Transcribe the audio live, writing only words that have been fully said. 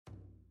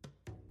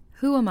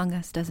Who among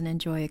us doesn't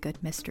enjoy a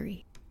good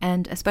mystery?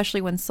 And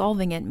especially when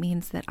solving it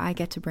means that I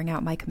get to bring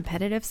out my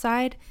competitive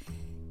side,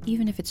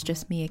 even if it's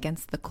just me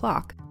against the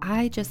clock.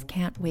 I just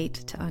can't wait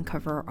to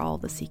uncover all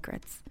the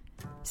secrets.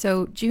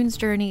 So June's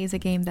Journey is a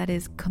game that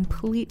is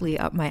completely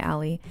up my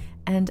alley,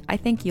 and I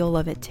think you'll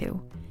love it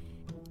too.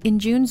 In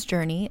June's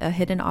Journey, a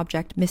hidden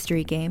object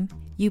mystery game,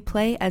 you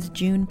play as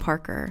June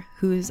Parker,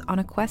 who's on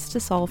a quest to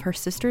solve her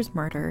sister's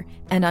murder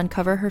and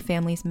uncover her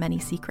family's many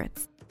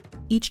secrets.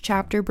 Each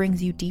chapter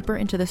brings you deeper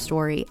into the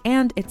story,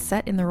 and it's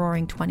set in the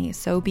Roaring '20s,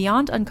 so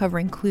beyond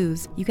uncovering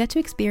clues, you get to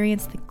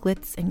experience the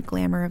glitz and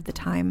glamour of the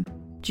time.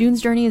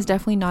 June's Journey is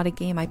definitely not a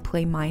game I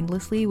play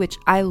mindlessly, which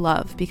I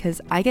love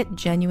because I get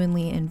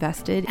genuinely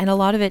invested, and a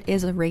lot of it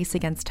is a race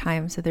against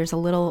time, so there's a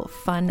little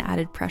fun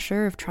added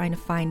pressure of trying to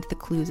find the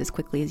clues as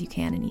quickly as you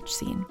can in each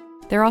scene.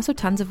 There are also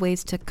tons of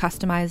ways to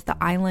customize the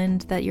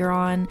island that you're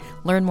on,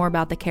 learn more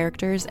about the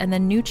characters, and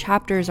then new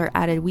chapters are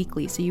added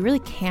weekly, so you really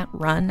can't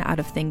run out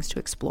of things to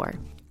explore.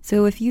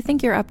 So if you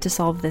think you're up to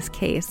solve this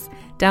case,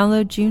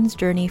 download June's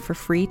Journey for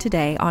free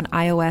today on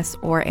iOS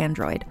or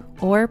Android,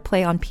 or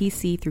play on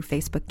PC through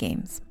Facebook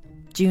Games.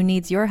 June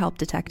needs your help,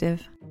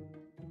 detective.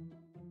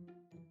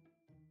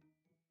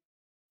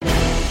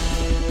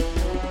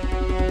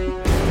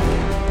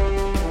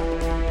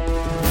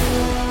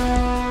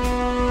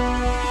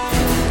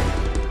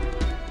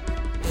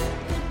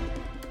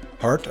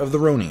 Heart of the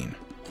Ronin,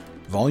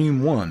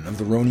 Volume 1 of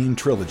the Ronin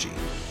Trilogy.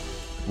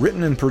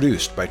 Written and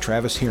produced by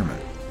Travis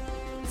Hierman.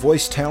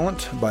 Voice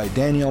talent by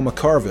Danielle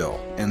McCarville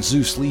and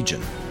Zeus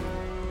Legion.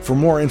 For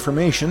more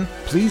information,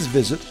 please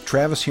visit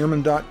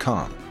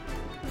TravisHierman.com.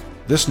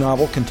 This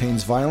novel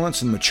contains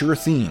violence and mature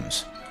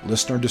themes.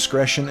 Listener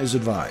discretion is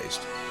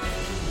advised.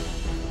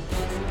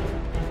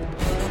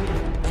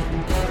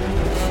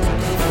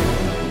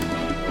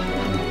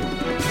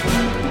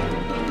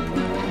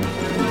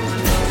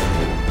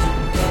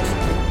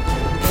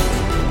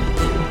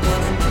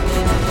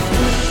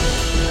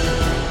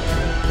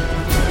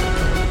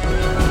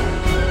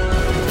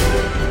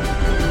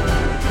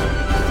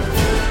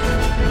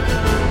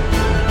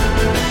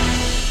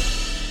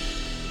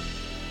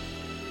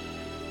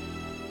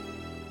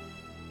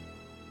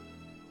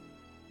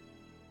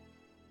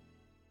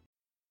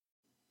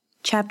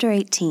 Chapter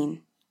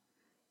 18.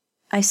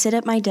 I sit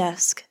at my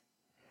desk.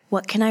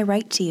 What can I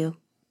write to you?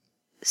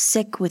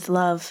 Sick with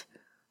love,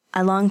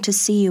 I long to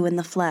see you in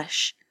the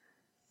flesh.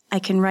 I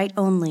can write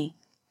only,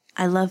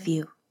 I love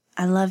you,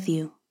 I love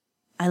you,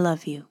 I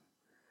love you.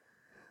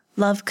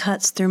 Love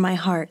cuts through my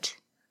heart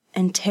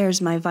and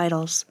tears my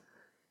vitals.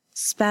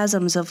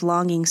 Spasms of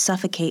longing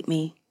suffocate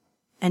me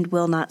and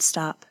will not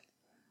stop.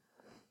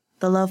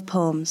 The Love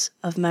Poems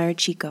of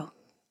Marechiko.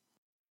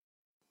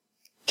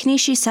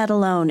 Kenichi sat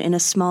alone in a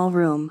small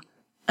room,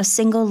 a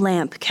single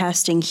lamp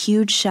casting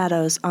huge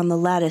shadows on the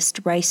latticed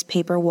rice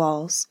paper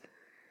walls.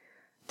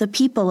 The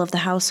people of the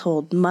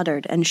household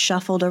muttered and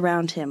shuffled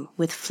around him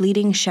with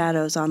fleeting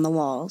shadows on the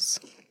walls.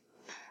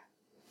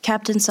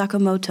 Captain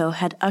Sakamoto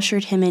had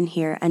ushered him in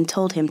here and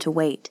told him to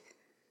wait.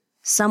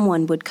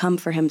 Someone would come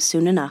for him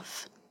soon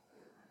enough.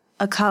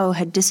 Akao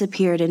had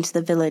disappeared into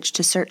the village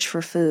to search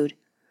for food.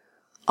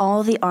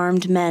 All the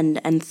armed men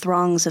and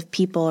throngs of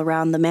people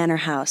around the manor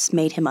house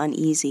made him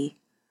uneasy.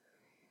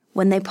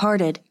 When they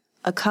parted,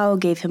 Akao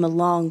gave him a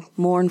long,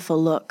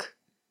 mournful look.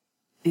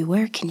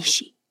 Beware,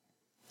 Kenichi.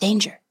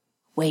 Danger,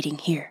 waiting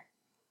here.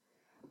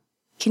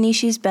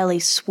 Kenichi's belly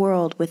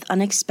swirled with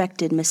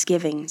unexpected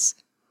misgivings.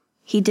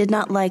 He did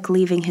not like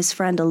leaving his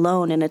friend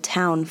alone in a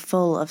town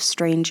full of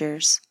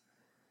strangers.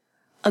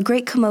 A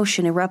great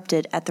commotion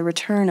erupted at the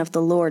return of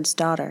the Lord's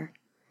daughter.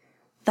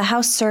 The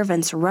house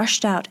servants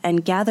rushed out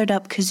and gathered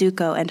up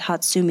Kazuko and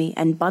Hatsumi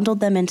and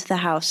bundled them into the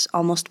house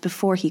almost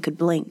before he could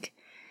blink,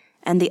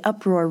 and the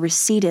uproar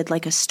receded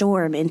like a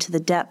storm into the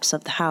depths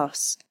of the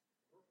house.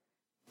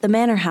 The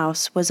manor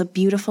house was a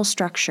beautiful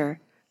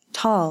structure,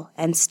 tall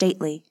and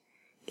stately,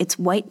 its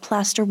white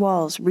plaster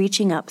walls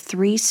reaching up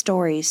 3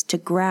 stories to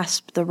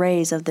grasp the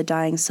rays of the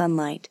dying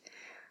sunlight,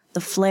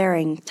 the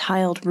flaring,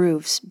 tiled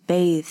roofs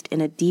bathed in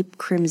a deep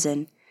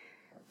crimson,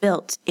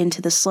 built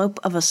into the slope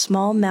of a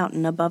small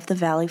mountain above the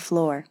valley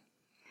floor.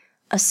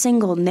 A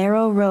single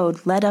narrow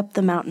road led up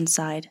the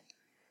mountainside.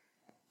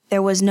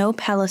 There was no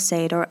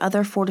palisade or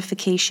other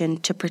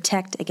fortification to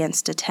protect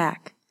against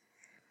attack.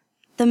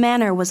 The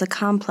manor was a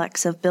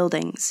complex of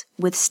buildings,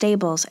 with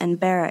stables and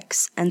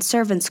barracks and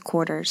servants'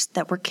 quarters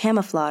that were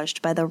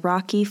camouflaged by the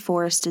rocky,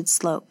 forested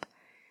slope.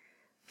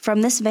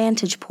 From this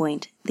vantage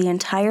point, the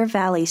entire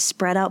valley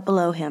spread out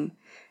below him,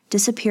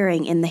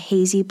 disappearing in the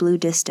hazy blue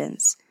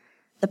distance,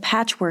 the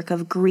patchwork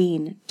of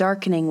green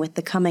darkening with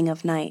the coming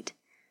of night,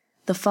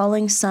 the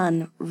falling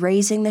sun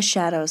raising the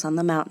shadows on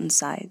the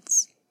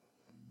mountainsides.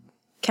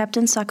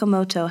 Captain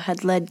Sakamoto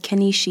had led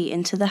Kenichi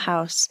into the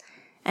house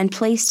and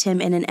placed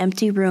him in an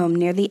empty room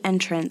near the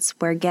entrance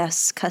where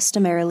guests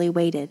customarily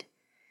waited.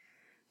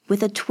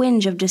 With a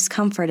twinge of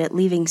discomfort at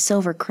leaving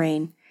Silver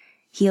Crane,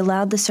 he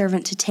allowed the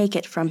servant to take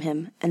it from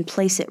him and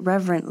place it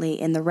reverently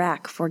in the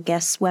rack for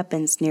guests'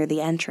 weapons near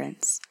the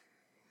entrance.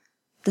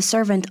 The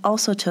servant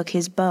also took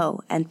his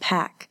bow and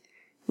pack,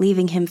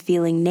 leaving him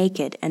feeling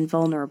naked and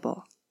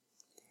vulnerable.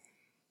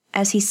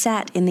 As he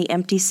sat in the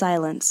empty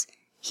silence,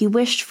 he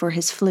wished for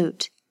his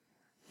flute,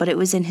 but it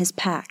was in his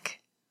pack.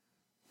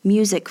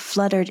 Music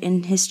fluttered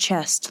in his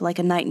chest like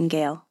a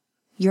nightingale,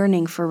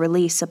 yearning for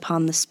release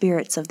upon the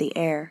spirits of the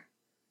air.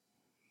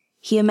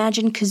 He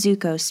imagined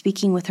Kazuko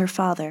speaking with her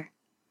father.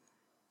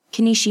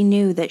 Kenichi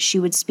knew that she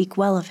would speak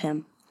well of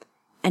him,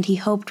 and he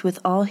hoped with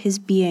all his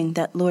being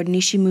that Lord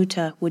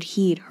Nishimuta would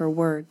heed her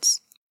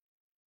words.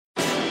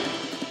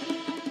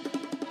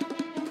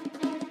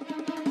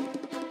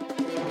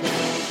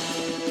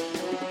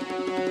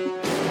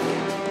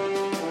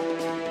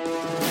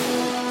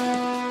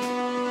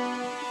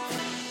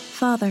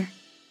 "Father,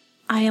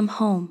 I am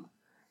home,"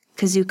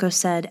 Kazuko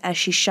said as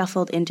she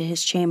shuffled into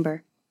his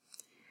chamber.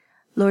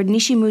 Lord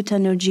Nishimuta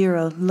no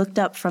Jiro looked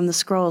up from the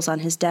scrolls on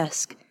his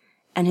desk,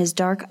 and his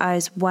dark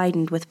eyes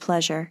widened with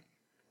pleasure.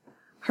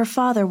 Her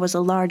father was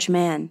a large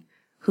man,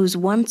 whose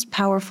once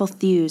powerful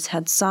thews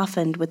had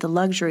softened with the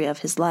luxury of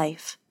his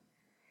life.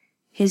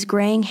 His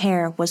graying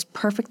hair was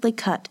perfectly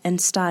cut and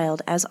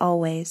styled as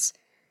always,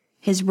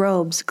 his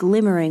robes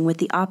glimmering with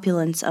the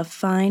opulence of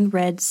fine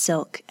red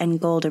silk and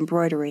gold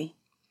embroidery.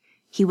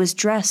 He was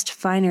dressed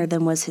finer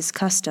than was his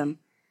custom,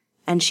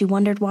 and she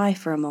wondered why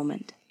for a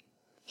moment.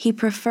 He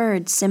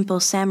preferred simple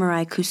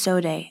samurai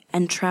kusode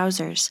and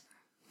trousers,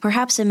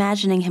 perhaps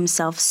imagining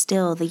himself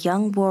still the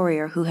young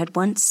warrior who had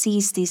once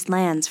seized these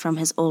lands from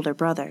his older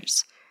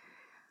brothers.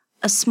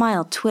 A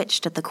smile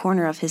twitched at the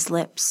corner of his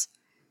lips,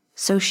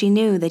 so she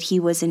knew that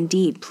he was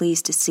indeed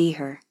pleased to see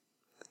her.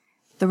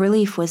 The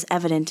relief was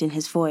evident in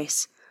his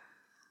voice.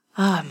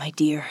 "Ah, my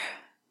dear,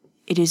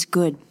 it is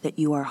good that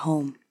you are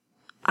home.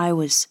 I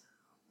was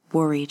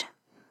worried."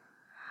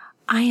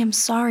 "I am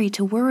sorry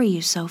to worry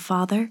you so,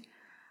 Father,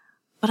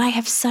 but I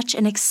have such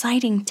an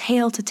exciting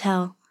tale to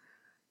tell."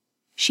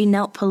 She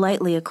knelt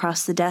politely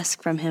across the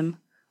desk from him,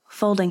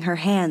 folding her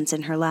hands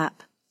in her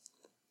lap.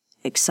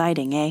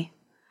 "Exciting, eh?"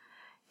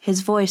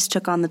 His voice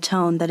took on the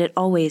tone that it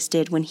always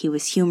did when he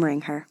was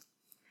humoring her.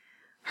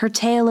 Her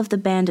tale of the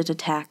bandit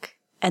attack,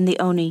 and the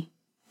Oni,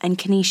 and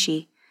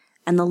Kenichi,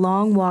 and the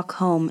long walk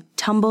home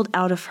tumbled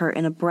out of her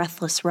in a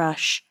breathless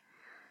rush.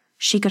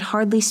 She could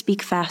hardly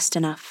speak fast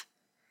enough.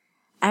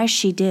 As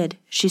she did,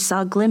 she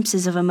saw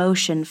glimpses of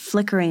emotion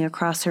flickering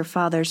across her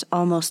father's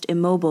almost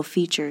immobile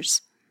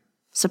features.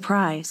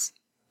 Surprise,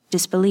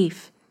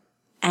 disbelief,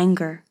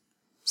 anger,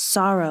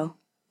 sorrow,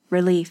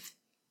 relief,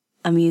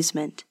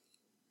 amusement.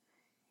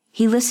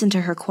 He listened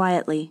to her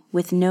quietly,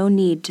 with no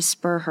need to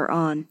spur her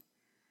on.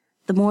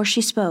 The more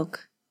she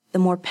spoke, the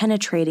more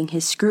penetrating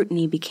his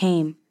scrutiny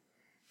became.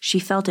 She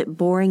felt it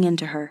boring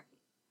into her.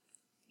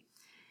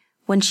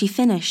 When she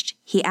finished,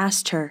 he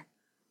asked her,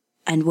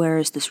 "And where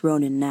is this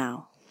Ronin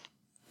now?"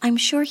 "I'm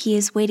sure he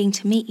is waiting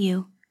to meet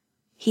you.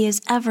 He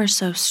is ever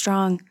so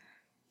strong.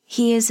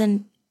 He is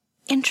an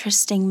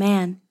interesting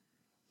man.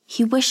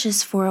 He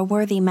wishes for a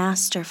worthy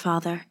master,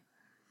 Father.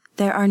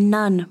 There are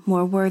none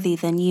more worthy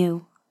than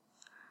you."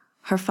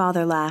 Her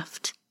father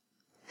laughed.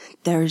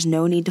 "There is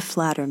no need to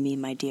flatter me,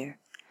 my dear.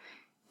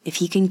 If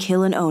he can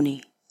kill an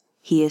Oni,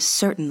 he is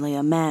certainly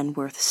a man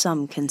worth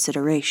some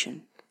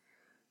consideration."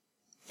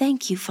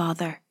 "Thank you,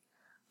 Father.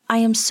 I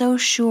am so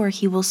sure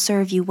he will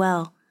serve you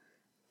well.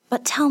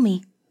 But tell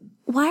me,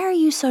 why are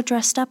you so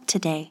dressed up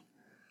today?"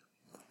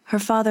 Her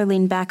father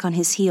leaned back on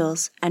his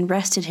heels and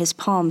rested his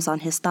palms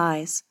on his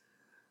thighs.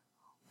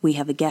 "We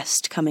have a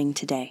guest coming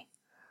today.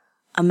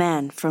 A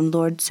man from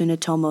Lord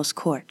Tsunetomo's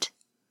court."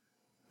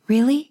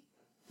 "Really?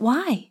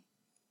 Why?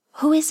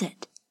 Who is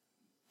it?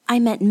 I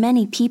met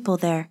many people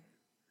there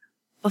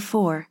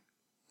before."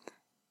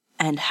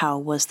 "And how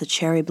was the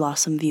cherry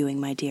blossom viewing,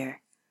 my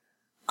dear?"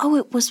 "Oh,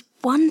 it was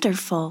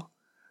wonderful."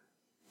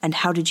 "And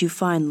how did you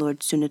find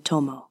Lord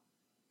Tsunetomo?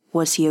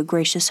 Was he a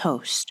gracious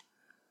host?"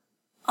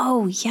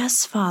 "Oh,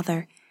 yes,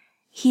 Father.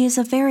 He is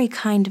a very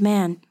kind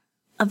man,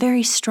 a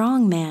very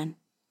strong man."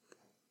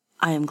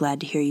 "I am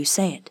glad to hear you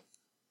say it.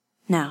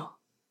 Now,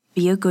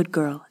 be a good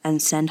girl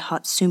and send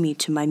Hatsumi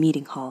to my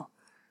meeting hall.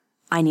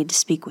 I need to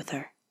speak with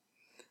her."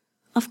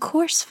 "Of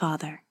course,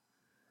 Father."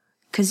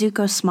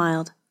 Kazuko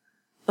smiled,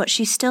 but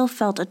she still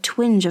felt a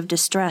twinge of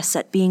distress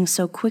at being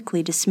so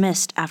quickly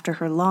dismissed after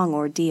her long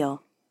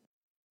ordeal.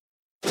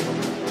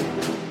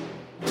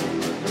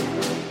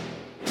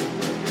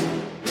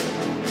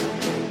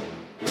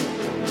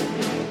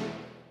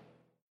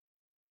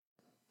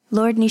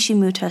 Lord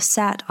Nishimuta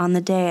sat on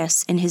the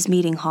dais in his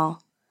meeting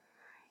hall.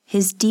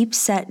 His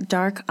deep-set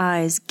dark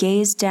eyes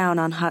gazed down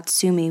on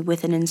Hatsumi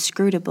with an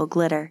inscrutable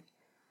glitter.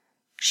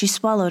 She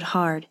swallowed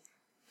hard,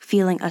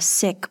 feeling a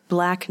sick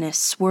blackness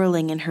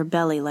swirling in her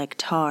belly like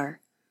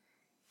tar.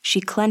 She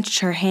clenched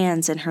her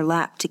hands in her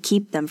lap to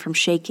keep them from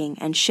shaking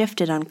and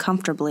shifted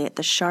uncomfortably at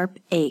the sharp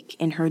ache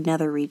in her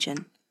nether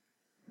region.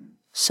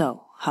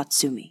 "So,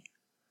 Hatsumi,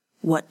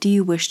 what do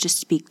you wish to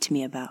speak to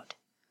me about?"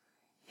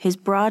 His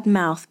broad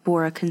mouth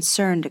bore a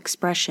concerned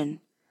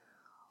expression.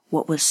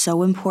 What was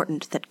so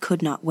important that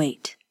could not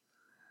wait?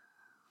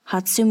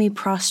 Hatsumi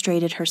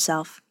prostrated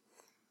herself.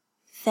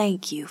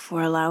 Thank you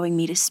for allowing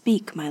me to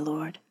speak, my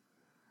lord.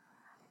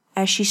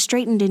 As she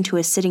straightened into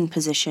a sitting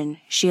position,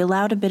 she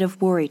allowed a bit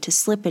of worry to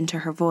slip into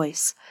her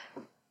voice.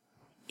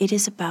 It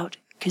is about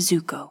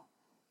Kazuko.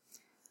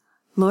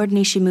 Lord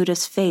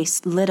Nishimuta's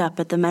face lit up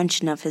at the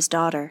mention of his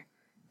daughter,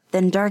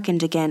 then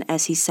darkened again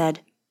as he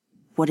said,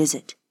 What is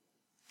it?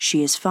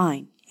 She is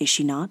fine, is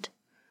she not?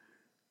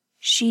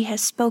 She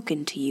has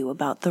spoken to you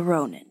about the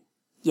Ronin,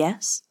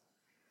 yes?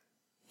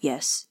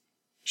 Yes,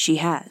 she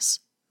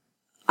has.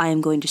 I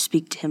am going to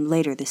speak to him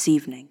later this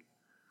evening.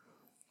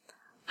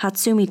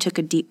 Hatsumi took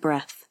a deep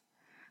breath.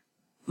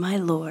 My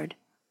lord,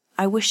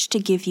 I wish to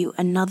give you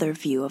another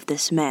view of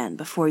this man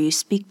before you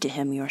speak to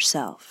him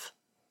yourself.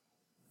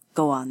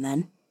 Go on,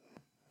 then.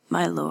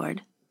 My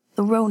lord,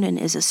 the Ronin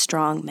is a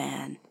strong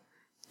man,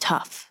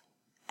 tough,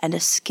 and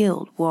a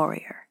skilled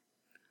warrior.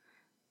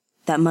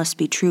 That must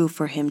be true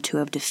for him to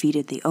have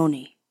defeated the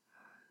Oni.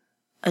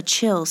 A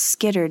chill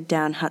skittered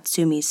down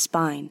Hatsumi's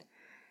spine.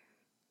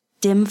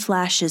 Dim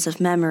flashes of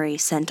memory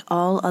sent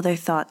all other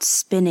thoughts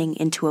spinning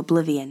into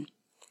oblivion.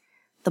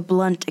 The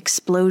blunt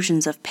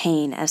explosions of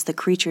pain as the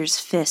creature's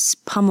fists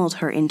pummeled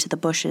her into the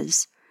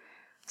bushes,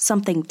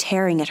 something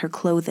tearing at her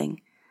clothing,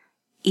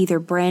 either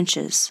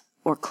branches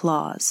or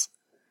claws.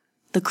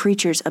 The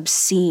creature's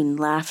obscene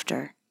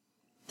laughter.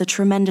 The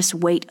tremendous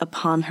weight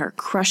upon her,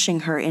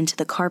 crushing her into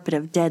the carpet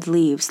of dead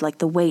leaves like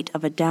the weight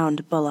of a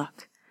downed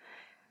bullock.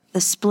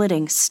 The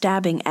splitting,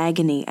 stabbing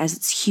agony as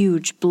its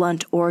huge,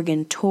 blunt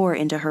organ tore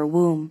into her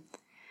womb.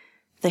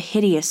 The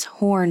hideous,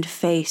 horned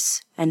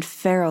face and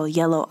feral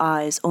yellow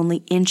eyes only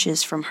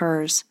inches from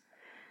hers.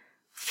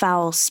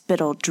 Foul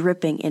spittle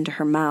dripping into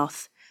her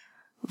mouth.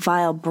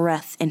 Vile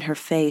breath in her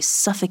face,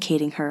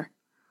 suffocating her.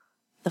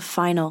 The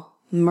final,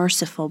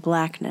 merciful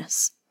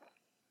blackness.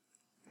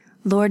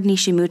 Lord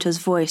Nishimuta's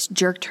voice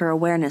jerked her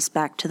awareness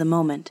back to the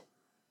moment.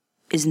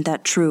 Isn't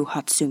that true,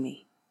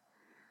 Hatsumi?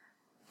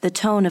 The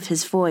tone of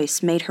his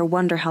voice made her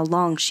wonder how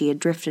long she had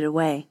drifted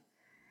away.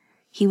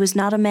 He was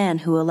not a man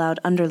who allowed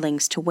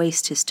underlings to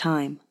waste his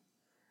time.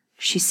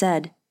 She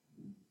said,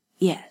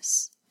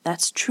 Yes,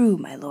 that's true,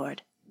 my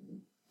lord.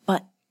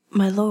 But,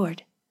 my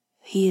lord,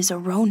 he is a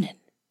Ronin.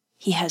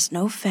 He has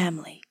no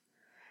family.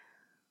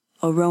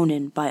 A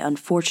Ronin by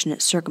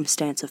unfortunate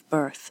circumstance of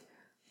birth,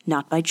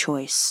 not by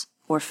choice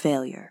or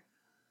failure.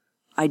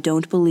 I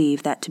don't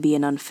believe that to be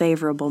an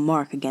unfavorable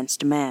mark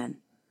against a man.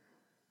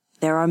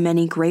 There are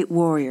many great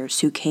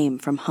warriors who came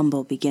from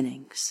humble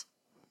beginnings.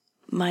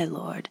 My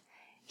lord,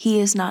 he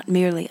is not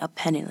merely a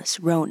penniless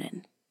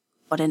Ronin,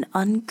 but an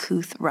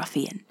uncouth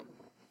ruffian.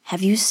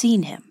 Have you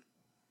seen him?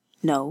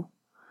 No.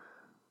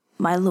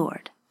 My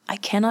lord, I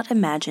cannot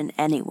imagine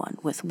anyone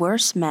with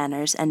worse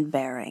manners and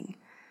bearing.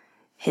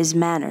 His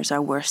manners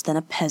are worse than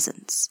a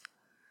peasant's.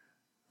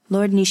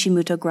 Lord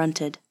Nishimuta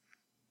grunted.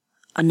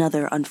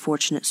 Another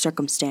unfortunate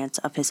circumstance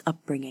of his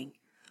upbringing.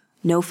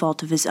 No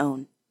fault of his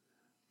own.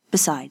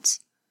 Besides,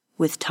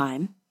 with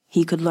time,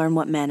 he could learn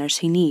what manners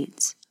he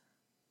needs.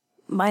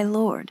 My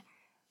lord,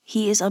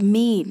 he is a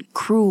mean,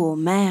 cruel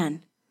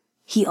man.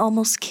 He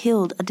almost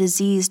killed a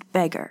diseased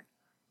beggar.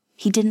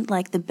 He didn't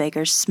like the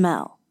beggar's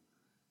smell.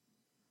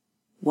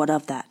 What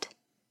of that?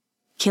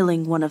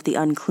 Killing one of the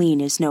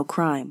unclean is no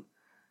crime.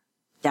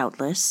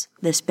 Doubtless,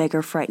 this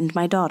beggar frightened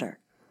my daughter.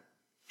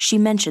 She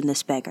mentioned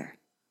this beggar.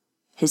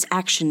 His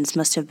actions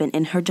must have been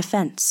in her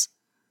defense.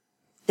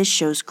 This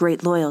shows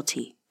great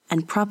loyalty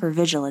and proper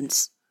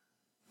vigilance,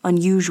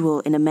 unusual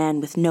in a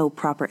man with no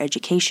proper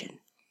education.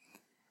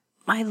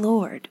 My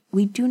lord,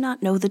 we do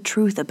not know the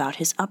truth about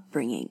his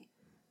upbringing.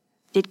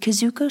 Did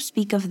Kazuko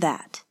speak of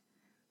that?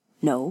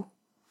 No,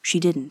 she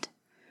didn't.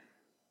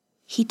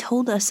 He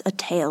told us a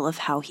tale of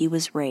how he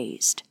was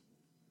raised.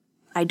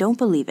 I don't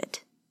believe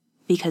it,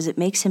 because it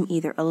makes him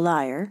either a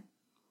liar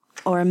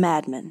or a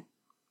madman.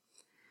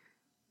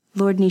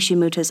 Lord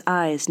Nishimuta's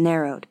eyes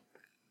narrowed.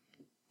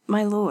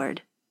 My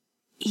lord,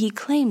 he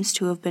claims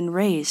to have been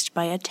raised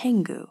by a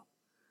Tengu.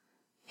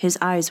 His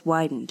eyes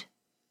widened.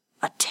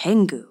 A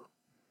Tengu?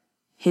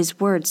 His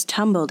words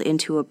tumbled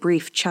into a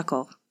brief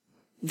chuckle.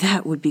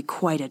 That would be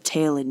quite a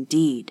tale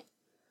indeed.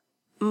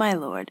 My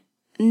lord,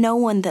 no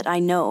one that I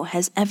know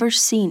has ever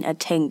seen a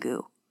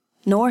Tengu,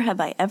 nor have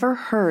I ever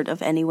heard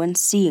of anyone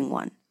seeing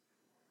one.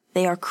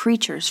 They are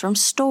creatures from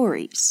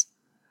stories.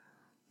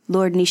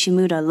 Lord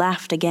Nishimuta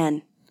laughed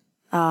again.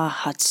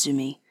 Ah,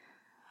 Hatsumi,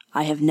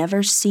 I have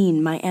never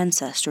seen my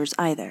ancestors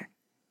either,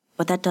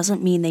 but that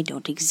doesn't mean they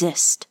don't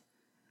exist.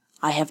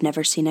 I have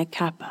never seen a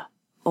Kappa,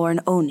 or an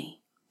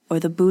Oni, or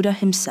the Buddha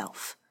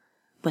himself,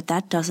 but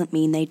that doesn't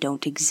mean they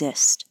don't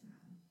exist.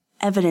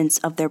 Evidence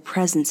of their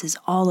presence is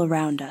all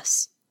around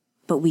us,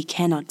 but we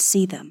cannot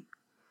see them.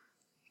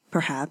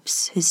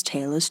 Perhaps his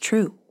tale is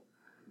true.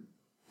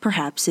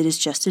 Perhaps it is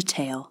just a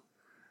tale.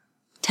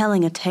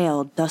 Telling a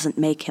tale doesn't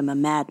make him a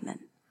madman.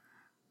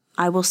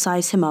 I will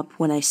size him up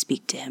when I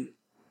speak to him.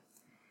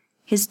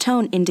 His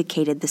tone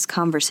indicated this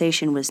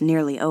conversation was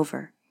nearly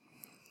over.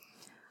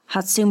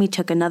 Hatsumi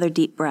took another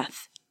deep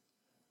breath.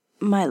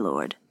 My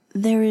lord,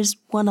 there is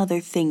one other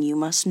thing you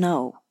must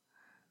know.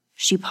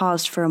 She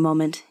paused for a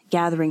moment,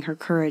 gathering her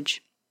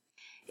courage.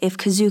 If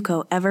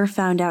Kazuko ever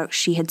found out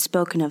she had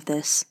spoken of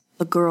this,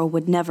 the girl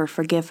would never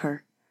forgive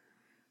her.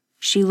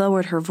 She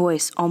lowered her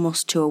voice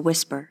almost to a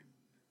whisper.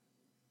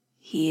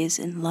 "He is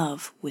in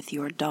love with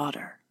your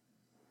daughter."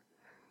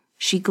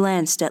 She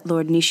glanced at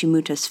Lord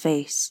Nishimuta's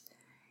face.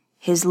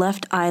 His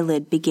left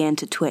eyelid began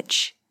to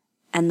twitch,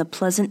 and the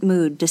pleasant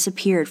mood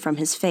disappeared from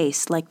his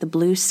face like the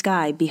blue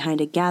sky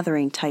behind a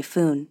gathering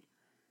typhoon.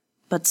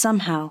 But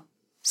somehow,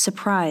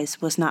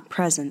 surprise was not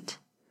present.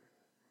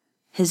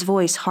 His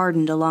voice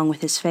hardened along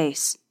with his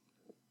face.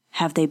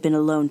 "Have they been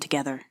alone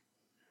together?"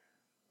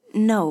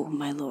 "No,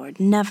 my lord,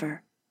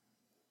 never.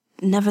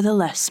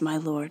 Nevertheless, my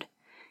lord,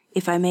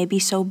 if I may be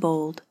so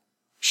bold,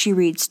 she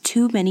reads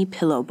too many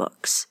pillow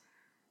books.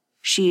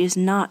 She is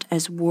not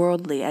as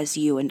worldly as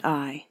you and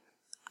I.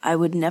 I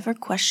would never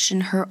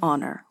question her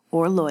honor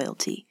or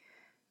loyalty,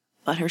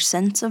 but her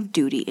sense of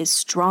duty is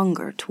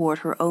stronger toward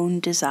her own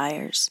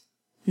desires,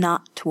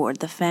 not toward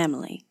the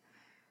family.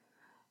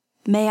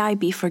 May I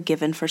be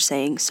forgiven for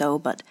saying so,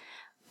 but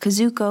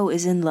Kazuko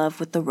is in love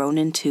with the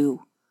Ronin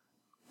too.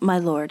 My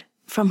lord,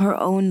 from her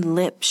own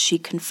lips she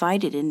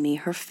confided in me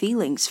her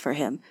feelings for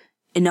him."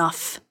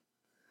 "Enough!"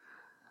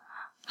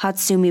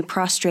 Hatsumi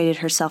prostrated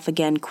herself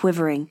again,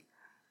 quivering.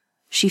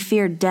 She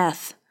feared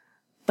death,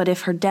 but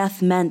if her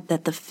death meant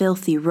that the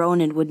filthy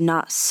Ronin would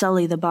not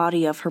sully the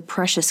body of her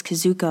precious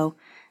Kazuko,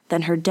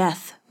 then her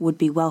death would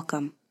be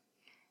welcome.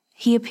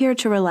 He appeared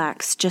to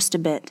relax just a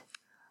bit,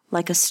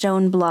 like a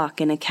stone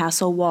block in a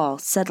castle wall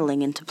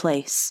settling into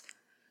place.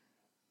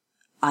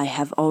 "I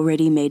have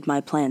already made my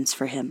plans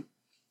for him,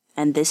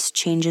 and this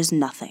changes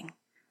nothing."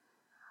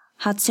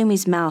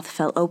 Hatsumi's mouth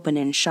fell open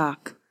in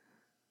shock.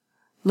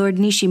 Lord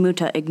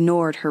Nishimuta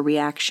ignored her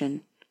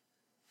reaction.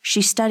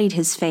 She studied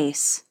his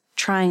face,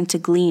 trying to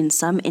glean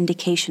some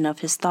indication of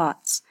his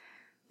thoughts,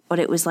 but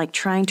it was like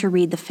trying to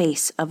read the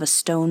face of a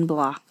stone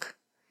block.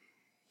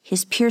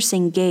 His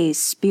piercing gaze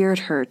speared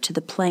her to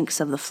the planks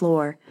of the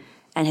floor,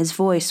 and his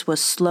voice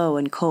was slow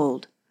and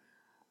cold.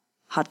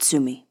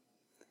 "Hatsumi,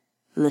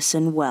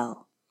 listen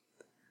well.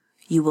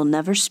 You will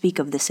never speak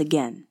of this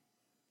again.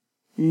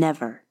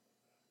 Never.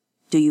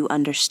 Do you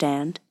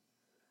understand?"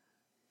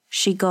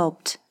 She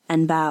gulped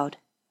and bowed.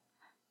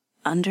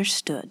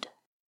 "Understood."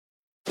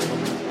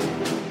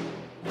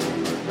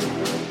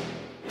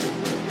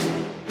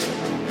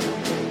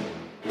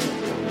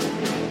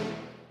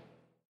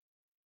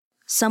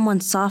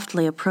 Someone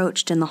softly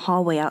approached in the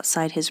hallway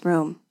outside his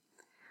room.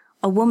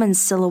 A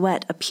woman's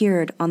silhouette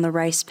appeared on the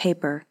rice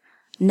paper,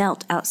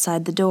 knelt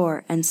outside the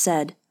door, and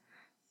said,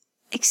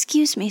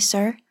 "Excuse me,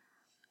 sir.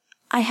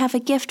 I have a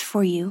gift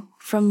for you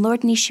from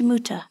Lord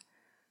Nishimuta.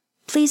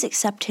 Please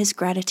accept his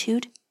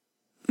gratitude.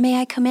 May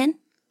I come in?"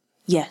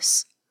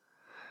 "Yes."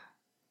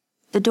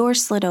 The door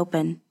slid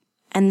open,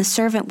 and the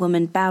servant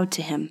woman bowed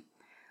to him,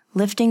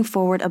 lifting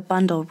forward a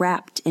bundle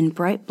wrapped in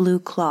bright blue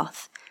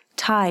cloth,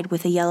 tied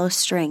with a yellow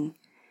string.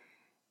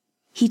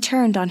 He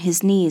turned on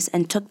his knees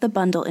and took the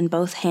bundle in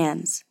both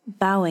hands,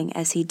 bowing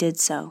as he did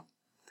so.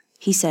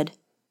 He said,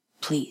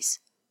 "Please,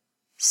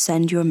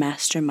 send your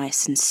master my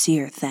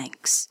sincere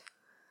thanks."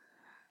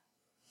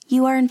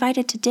 "You are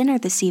invited to dinner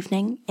this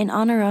evening in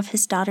honor of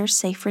his daughter's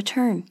safe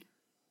return.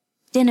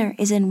 Dinner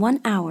is in 1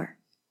 hour.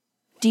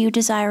 Do you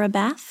desire a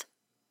bath?"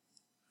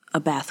 "A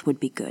bath would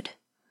be good."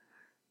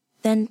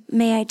 "Then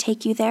may I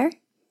take you there?"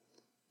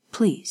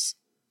 "Please."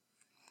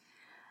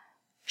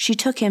 She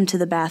took him to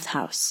the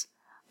bathhouse,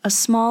 a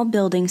small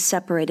building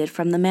separated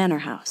from the manor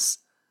house.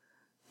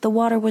 The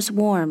water was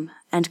warm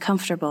and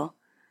comfortable,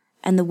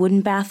 and the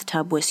wooden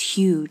bathtub was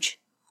huge,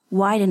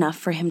 wide enough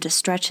for him to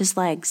stretch his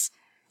legs,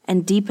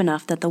 and deep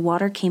enough that the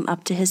water came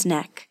up to his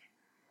neck.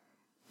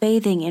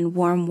 Bathing in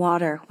warm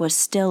water was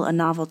still a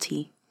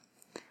novelty.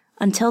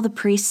 Until the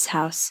priest's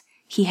house,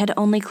 he had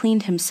only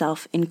cleaned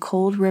himself in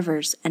cold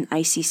rivers and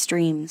icy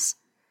streams.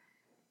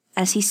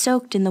 As he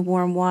soaked in the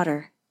warm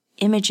water,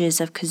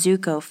 images of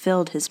Kazuko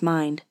filled his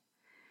mind.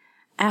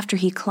 After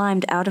he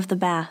climbed out of the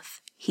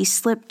bath, he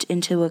slipped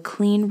into a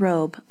clean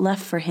robe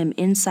left for him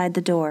inside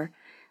the door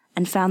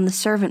and found the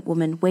servant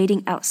woman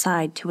waiting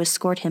outside to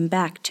escort him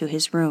back to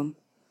his room.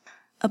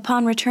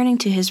 Upon returning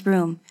to his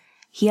room,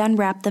 he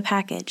unwrapped the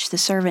package the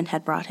servant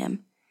had brought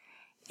him.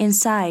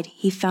 Inside,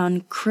 he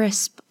found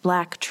crisp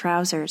black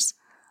trousers,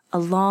 a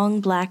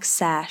long black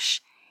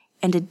sash,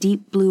 and a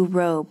deep blue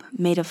robe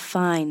made of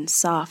fine,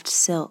 soft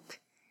silk.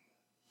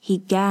 He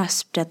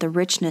gasped at the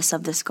richness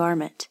of this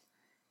garment.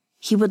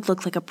 He would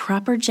look like a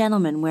proper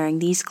gentleman wearing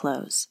these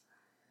clothes.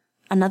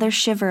 Another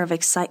shiver of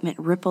excitement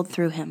rippled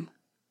through him.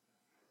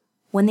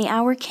 When the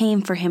hour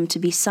came for him to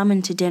be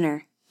summoned to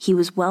dinner, he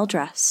was well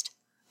dressed,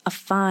 a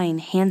fine,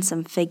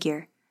 handsome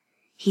figure.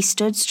 He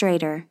stood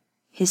straighter,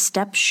 his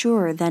step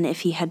surer than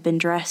if he had been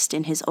dressed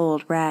in his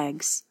old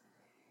rags.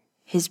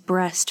 His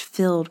breast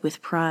filled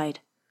with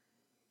pride.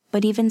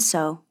 But even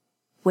so,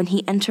 when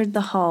he entered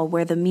the hall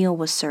where the meal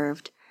was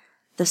served,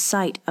 the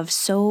sight of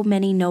so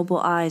many noble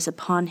eyes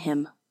upon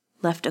him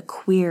left a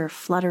queer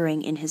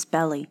fluttering in his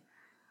belly,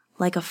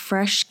 like a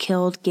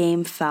fresh-killed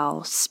game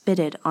fowl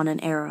spitted on an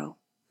arrow.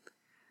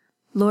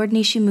 Lord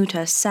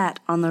Nishimuta sat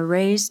on the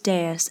raised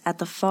dais at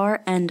the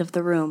far end of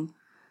the room,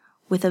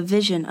 with a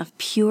vision of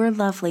pure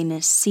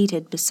loveliness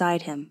seated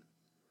beside him.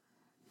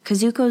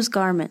 Kazuko's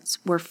garments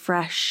were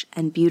fresh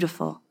and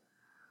beautiful.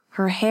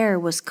 Her hair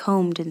was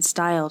combed and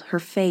styled, her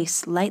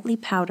face lightly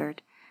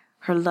powdered,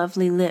 her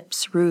lovely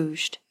lips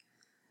rouged.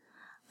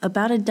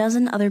 About a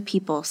dozen other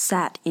people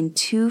sat in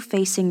 2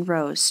 facing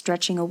rows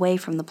stretching away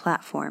from the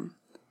platform.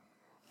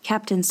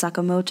 Captain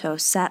Sakamoto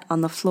sat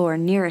on the floor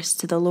nearest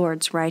to the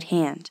Lord's right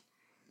hand.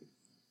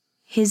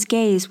 His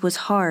gaze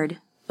was hard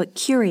but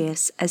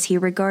curious as he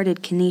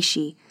regarded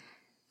Kenichi,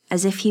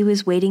 as if he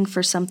was waiting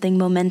for something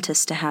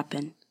momentous to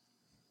happen.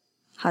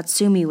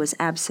 Hatsumi was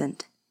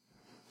absent.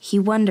 He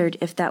wondered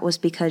if that was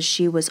because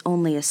she was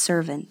only a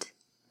servant.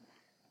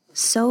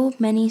 So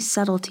many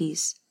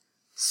subtleties,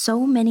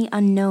 so many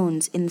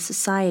unknowns in the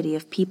society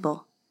of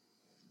people.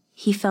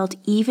 He felt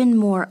even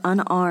more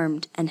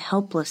unarmed and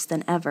helpless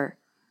than ever,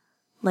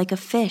 like a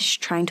fish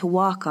trying to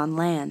walk on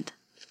land.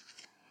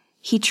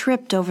 He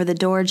tripped over the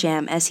door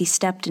jamb as he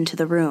stepped into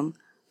the room,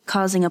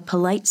 causing a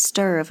polite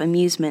stir of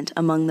amusement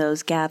among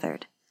those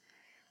gathered.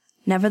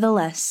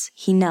 Nevertheless,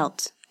 he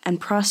knelt and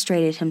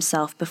prostrated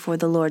himself before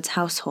the Lord's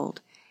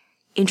household,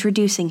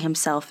 introducing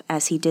himself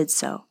as he did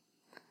so.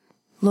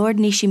 Lord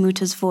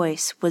Nishimuta's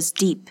voice was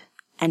deep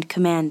and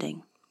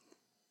commanding.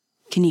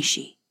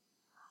 Kenichi,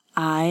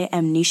 I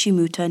am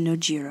Nishimuta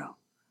Nojiro.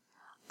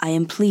 I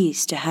am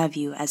pleased to have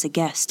you as a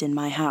guest in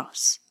my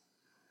house.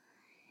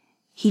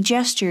 He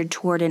gestured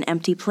toward an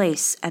empty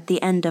place at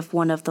the end of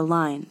one of the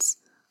lines,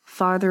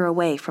 farther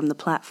away from the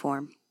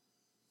platform.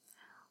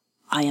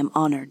 I am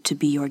honored to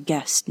be your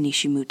guest,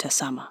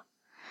 Nishimuta-sama.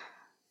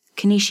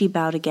 Kenichi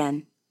bowed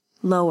again,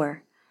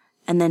 lower,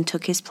 and then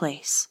took his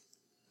place.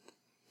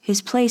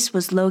 His place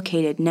was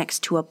located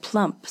next to a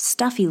plump,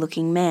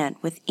 stuffy-looking man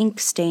with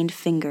ink-stained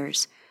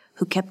fingers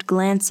who kept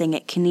glancing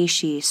at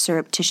Kenichi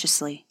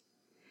surreptitiously.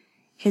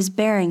 His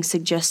bearing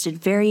suggested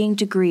varying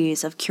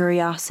degrees of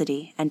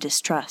curiosity and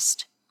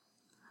distrust.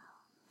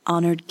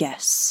 Honored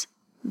guests,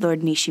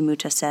 Lord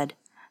Nishimuta said.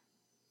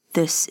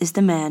 This is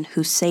the man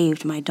who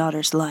saved my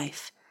daughter's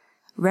life,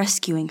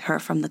 rescuing her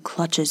from the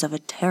clutches of a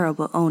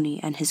terrible Oni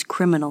and his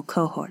criminal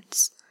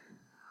cohorts.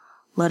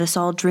 Let us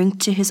all drink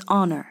to his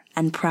honor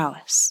and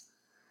prowess.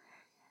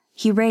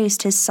 He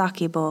raised his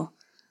sake bowl.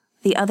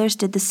 The others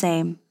did the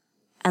same,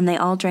 and they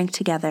all drank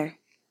together.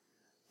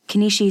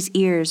 Kenichi's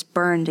ears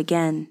burned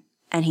again,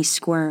 and he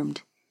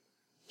squirmed.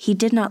 He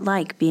did not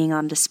like being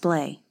on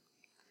display.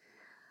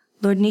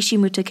 Lord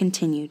Nishimuta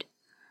continued,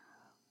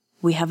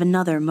 We have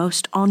another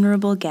most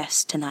honorable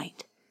guest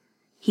tonight.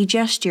 He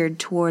gestured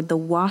toward the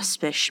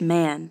waspish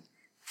man,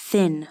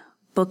 thin,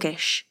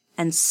 bookish,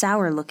 and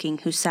sour-looking,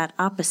 who sat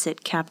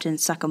opposite Captain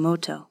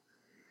Sakamoto.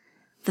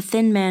 The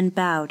thin man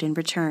bowed in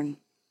return.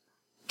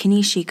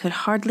 Kenichi could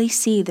hardly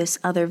see this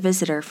other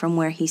visitor from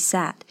where he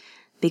sat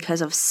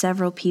because of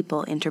several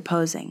people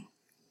interposing.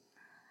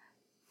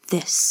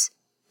 This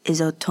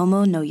is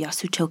Otomo no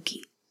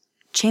Yasutoki,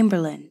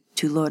 Chamberlain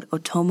to Lord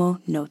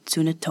Otomo no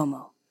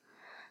Tsunetomo.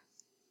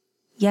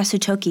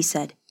 Yasutoki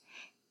said,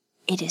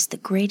 It is the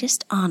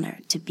greatest honor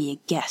to be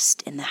a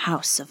guest in the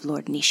house of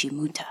Lord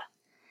Nishimuta.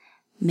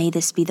 May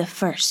this be the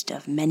first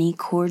of many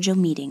cordial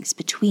meetings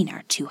between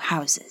our 2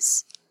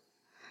 houses.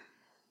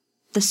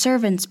 The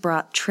servants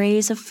brought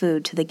trays of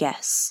food to the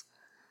guests.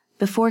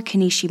 Before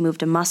Kenichi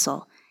moved a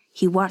muscle,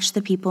 he watched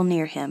the people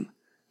near him,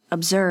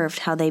 observed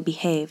how they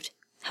behaved,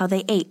 how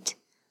they ate,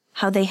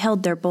 how they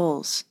held their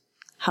bowls,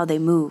 how they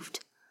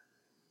moved.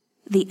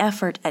 The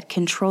effort at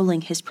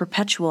controlling his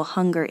perpetual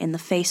hunger in the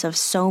face of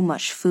so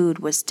much food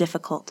was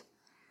difficult.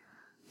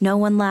 No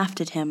one laughed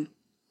at him,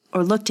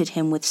 or looked at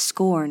him with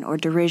scorn or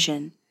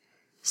derision,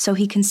 so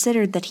he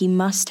considered that he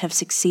must have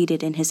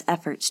succeeded in his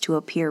efforts to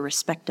appear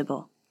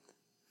respectable.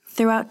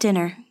 Throughout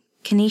dinner,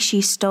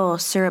 Kenichi stole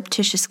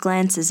surreptitious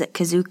glances at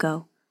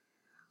Kazuko.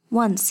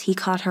 Once he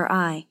caught her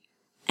eye,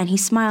 and he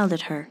smiled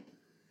at her.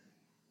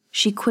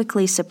 She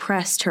quickly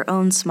suppressed her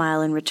own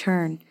smile in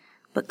return,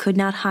 but could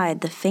not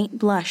hide the faint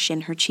blush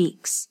in her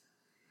cheeks.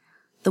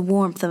 The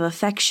warmth of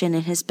affection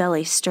in his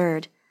belly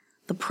stirred,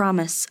 the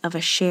promise of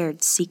a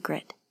shared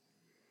secret.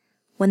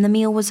 When the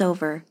meal was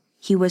over,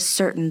 he was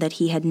certain that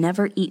he had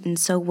never eaten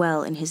so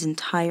well in his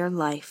entire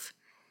life.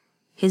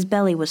 His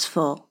belly was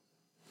full,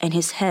 and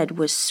his head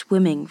was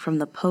swimming from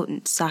the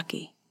potent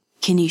sake.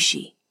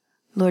 Kenichi,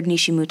 Lord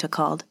Nishimuta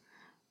called,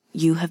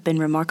 you have been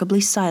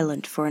remarkably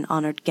silent for an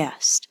honored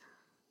guest.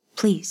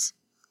 Please,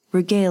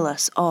 regale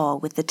us all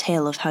with the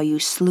tale of how you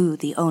slew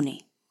the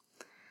Oni.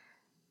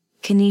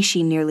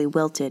 Kenichi nearly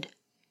wilted.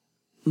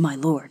 My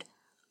lord,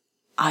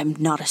 I'm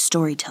not a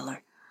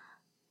storyteller.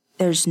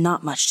 There's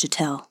not much to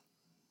tell.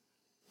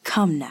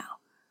 Come now,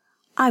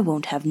 I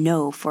won't have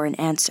no for an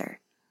answer.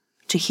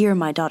 To hear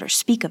my daughter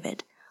speak of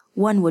it,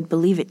 one would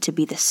believe it to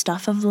be the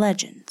stuff of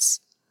legends.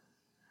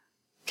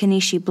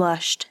 Kenichi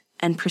blushed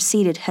and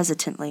proceeded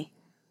hesitantly.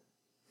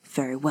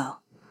 Very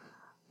well.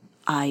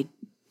 I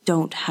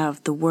don't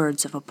have the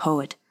words of a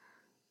poet.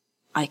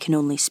 I can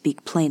only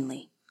speak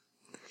plainly.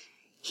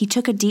 He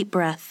took a deep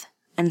breath,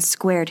 and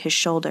squared his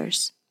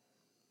shoulders.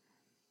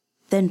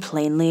 "Then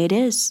plainly it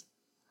is.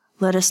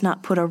 Let us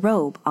not put a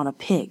robe on a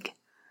pig."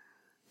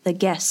 The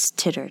guests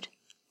tittered.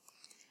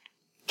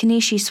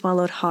 Kenishi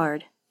swallowed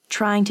hard,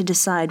 trying to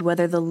decide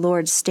whether the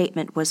Lord's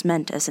statement was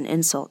meant as an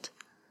insult.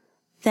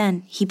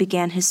 Then he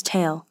began his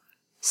tale,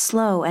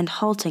 slow and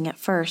halting at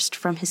first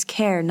from his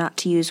care not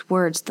to use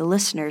words the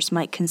listeners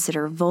might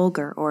consider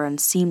vulgar or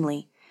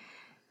unseemly.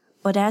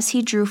 But as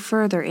he drew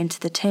further into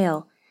the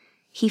tale,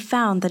 he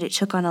found that it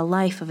took on a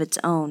life of its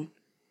own.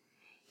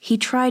 He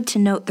tried to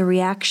note the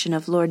reaction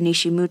of Lord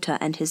Nishimuta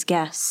and his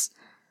guests,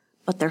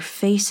 but their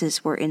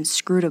faces were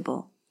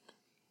inscrutable.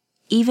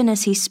 Even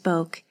as he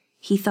spoke,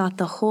 he thought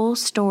the whole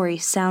story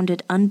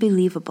sounded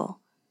unbelievable.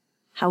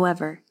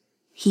 However,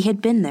 he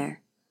had been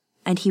there,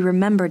 and he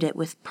remembered it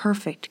with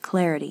perfect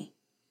clarity.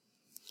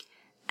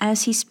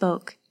 As he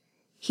spoke,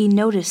 he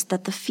noticed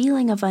that the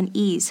feeling of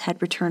unease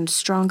had returned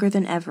stronger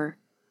than ever.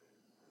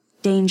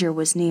 Danger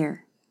was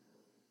near.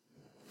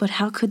 But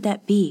how could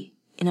that be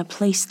in a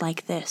place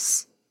like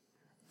this?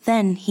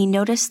 Then he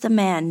noticed the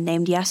man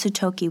named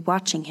Yasutoki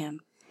watching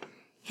him.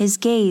 His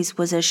gaze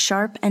was as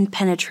sharp and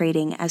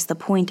penetrating as the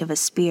point of a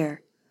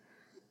spear.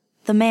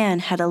 The man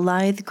had a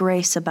lithe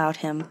grace about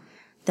him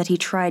that he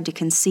tried to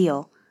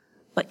conceal,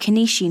 but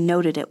Kenishi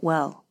noted it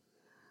well.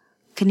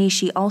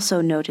 Kenishi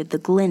also noted the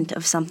glint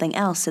of something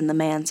else in the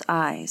man's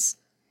eyes.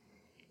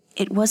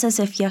 It was as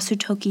if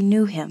Yasutoki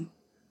knew him,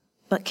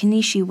 but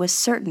Kenishi was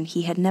certain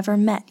he had never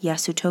met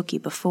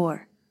Yasutoki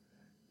before.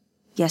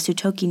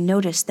 Yasutoki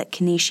noticed that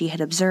Kenishi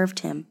had observed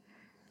him,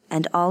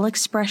 and all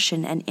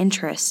expression and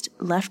interest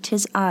left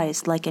his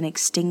eyes like an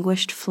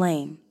extinguished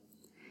flame.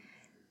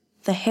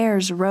 The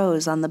hairs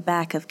rose on the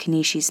back of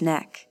Kenishi's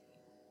neck.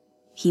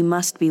 He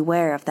must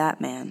beware of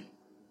that man.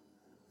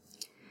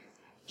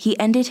 He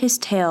ended his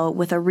tale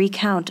with a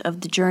recount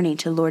of the journey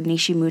to Lord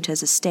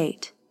Nishimuta's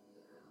estate.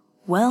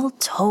 "Well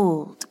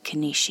told,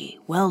 Kenishi,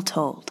 well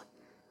told.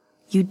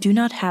 You do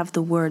not have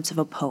the words of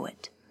a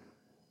poet,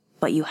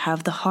 but you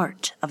have the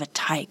heart of a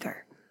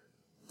tiger.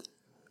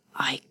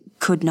 I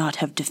could not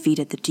have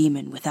defeated the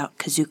demon without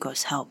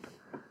Kazuko's help.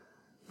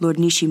 Lord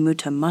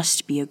Nishimuta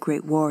must be a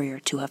great warrior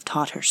to have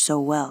taught her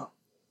so well."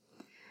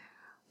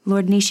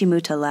 Lord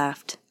Nishimuta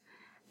laughed.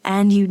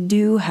 "And you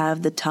do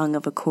have the tongue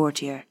of a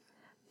courtier.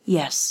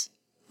 Yes,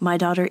 my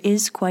daughter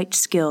is quite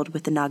skilled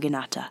with the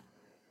naginata.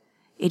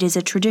 It is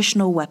a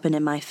traditional weapon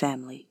in my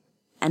family,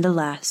 and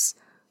alas,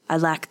 I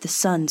lack the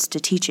sons to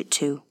teach it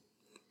to.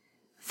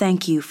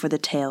 Thank you for the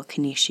tale,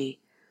 Kenishi.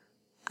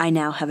 I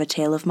now have a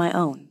tale of my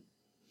own,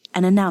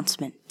 an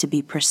announcement to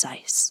be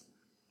precise."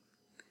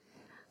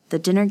 The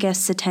dinner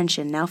guests'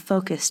 attention now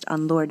focused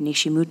on Lord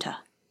Nishimuta.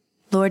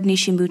 Lord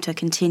Nishimuta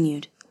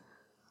continued,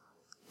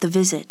 "The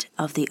visit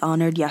of the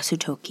honored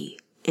Yasutoki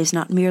is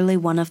not merely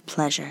one of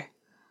pleasure,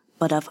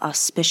 but of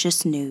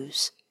auspicious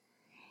news.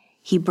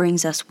 He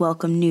brings us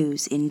welcome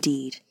news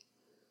indeed."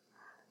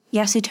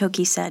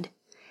 Yasutoki said,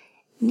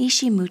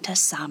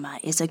 "Nishimuta-sama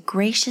is a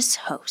gracious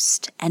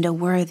host and a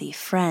worthy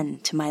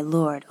friend to my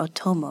lord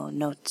Otomo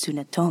no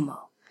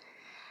Tsunetomo."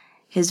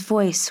 His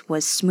voice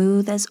was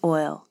smooth as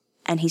oil,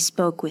 and he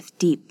spoke with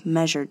deep,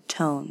 measured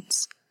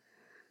tones.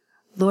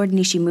 Lord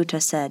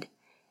Nishimuta said,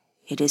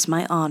 "It is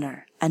my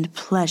honor and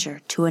pleasure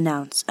to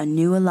announce a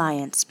new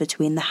alliance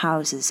between the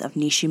houses of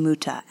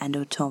Nishimuta and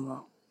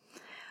Otomo.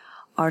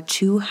 Our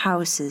two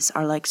houses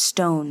are like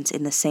stones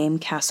in the same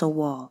castle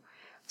wall,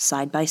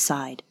 side by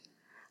side,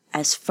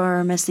 as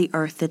firm as the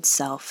earth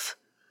itself.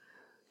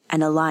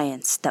 An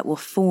alliance that will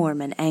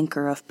form an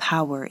anchor of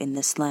power in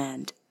this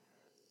land.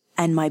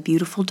 And my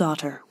beautiful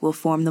daughter will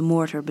form the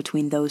mortar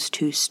between those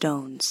two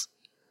stones.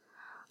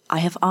 I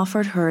have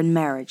offered her in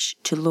marriage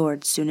to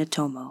Lord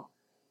Tsunetomo,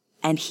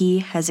 and he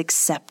has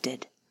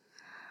accepted."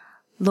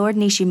 Lord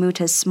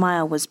Nishimuta's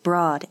smile was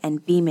broad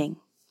and beaming.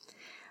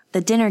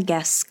 The dinner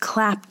guests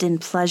clapped in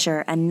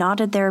pleasure and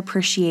nodded their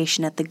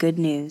appreciation at the good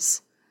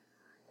news.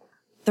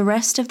 The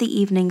rest of the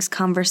evening's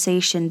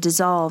conversation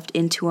dissolved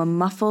into a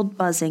muffled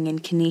buzzing in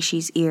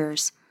Kenishi's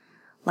ears,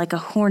 like a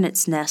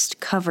hornet's nest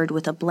covered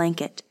with a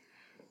blanket,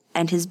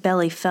 and his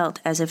belly felt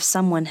as if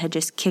someone had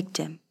just kicked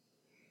him.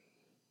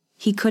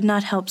 He could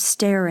not help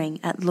staring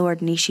at Lord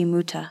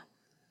Nishimuta.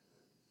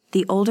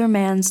 The older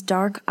man's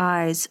dark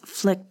eyes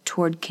flicked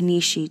toward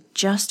Kenishi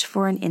just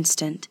for an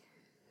instant,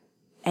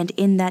 and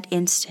in that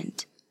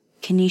instant,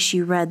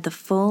 Kenishi read the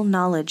full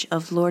knowledge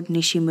of Lord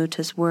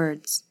Nishimuta's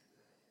words.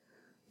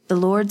 The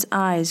Lord's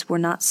eyes were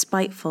not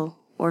spiteful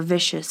or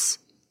vicious,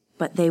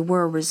 but they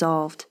were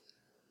resolved.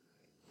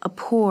 A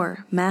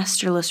poor,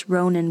 masterless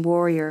Ronin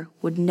warrior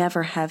would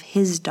never have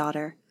his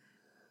daughter,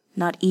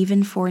 not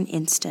even for an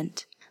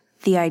instant.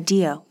 The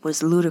idea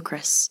was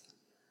ludicrous.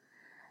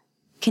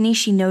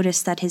 Kenishi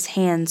noticed that his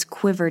hands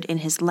quivered in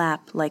his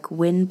lap like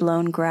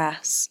wind-blown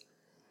grass.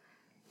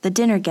 The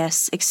dinner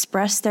guests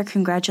expressed their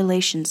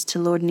congratulations to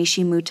Lord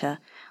Nishimuta,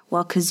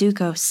 while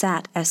Kazuko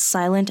sat as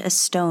silent as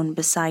stone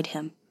beside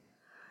him.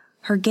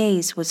 Her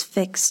gaze was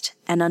fixed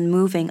and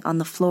unmoving on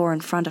the floor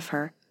in front of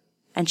her,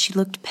 and she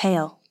looked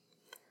pale.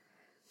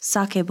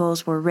 Sake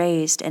bowls were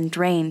raised and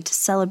drained to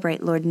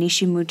celebrate Lord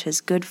Nishimuta's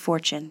good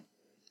fortune.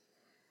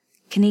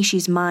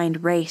 Kinishi's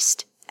mind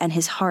raced and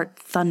his heart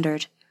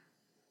thundered.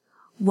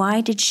 Why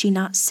did she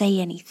not say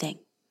anything?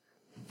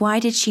 Why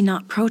did she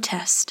not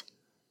protest?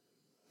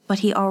 But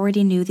he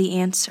already knew the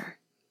answer.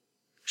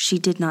 She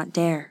did not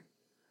dare.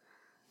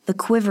 The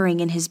quivering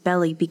in his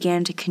belly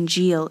began to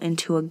congeal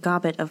into a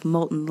gobbet of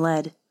molten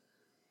lead.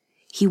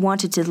 He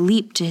wanted to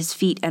leap to his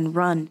feet and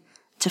run,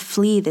 to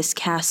flee this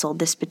castle,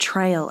 this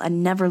betrayal,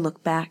 and never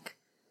look back.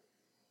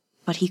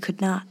 But he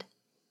could not.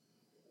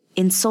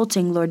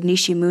 Insulting Lord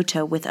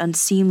Nishimuta with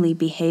unseemly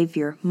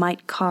behavior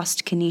might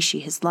cost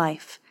Kenishi his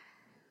life.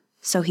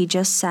 So he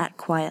just sat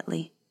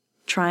quietly,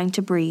 trying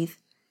to breathe,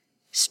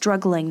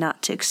 struggling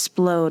not to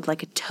explode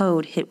like a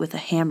toad hit with a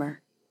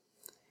hammer.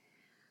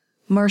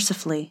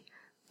 Mercifully,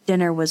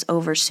 dinner was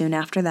over soon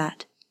after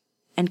that,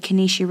 and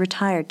Kenishi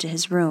retired to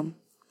his room.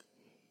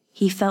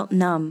 He felt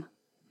numb,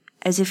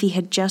 as if he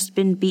had just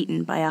been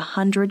beaten by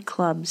 100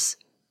 clubs.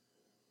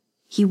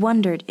 He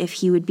wondered if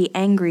he would be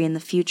angry in the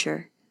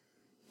future,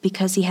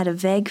 because he had a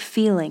vague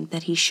feeling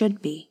that he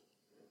should be.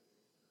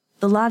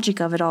 The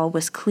logic of it all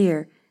was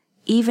clear,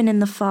 even in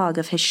the fog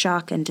of his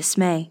shock and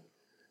dismay.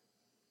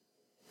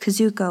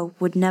 Kazuko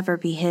would never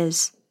be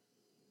his.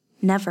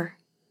 Never.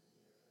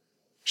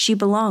 She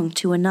belonged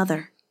to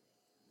another.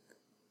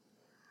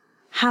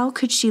 How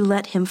could she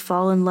let him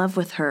fall in love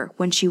with her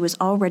when she was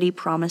already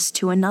promised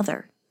to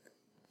another?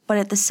 But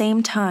at the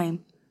same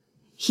time,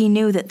 he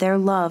knew that their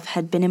love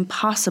had been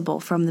impossible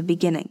from the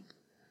beginning.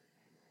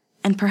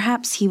 And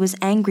perhaps he was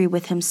angry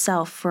with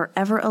himself for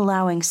ever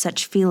allowing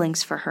such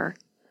feelings for her.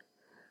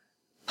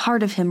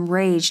 Part of him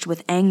raged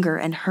with anger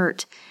and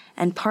hurt,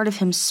 and part of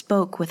him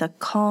spoke with a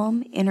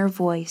calm inner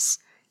voice,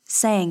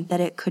 saying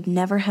that it could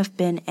never have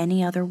been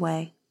any other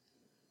way.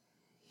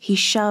 He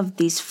shoved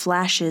these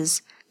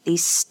flashes,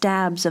 these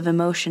stabs of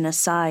emotion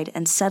aside,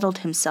 and settled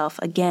himself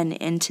again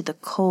into the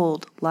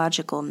cold,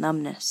 logical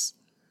numbness.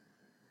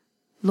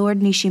 Lord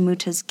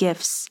Nishimuta's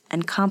gifts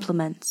and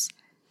compliments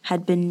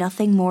had been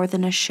nothing more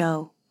than a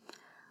show,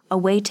 a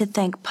way to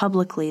thank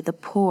publicly the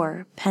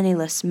poor,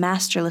 penniless,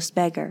 masterless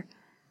beggar,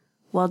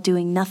 while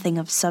doing nothing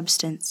of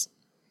substance,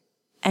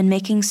 and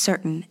making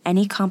certain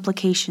any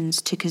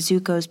complications to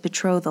Kazuko's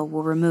betrothal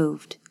were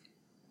removed.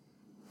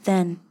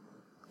 Then,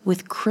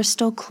 with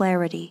crystal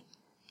clarity,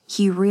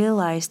 he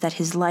realized that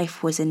his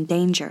life was in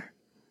danger.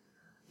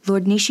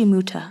 Lord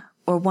Nishimuta,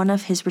 or one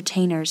of his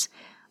retainers,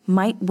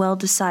 might well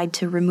decide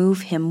to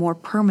remove him more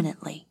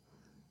permanently.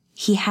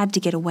 He had to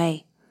get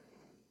away.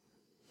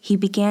 He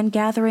began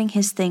gathering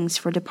his things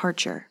for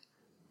departure.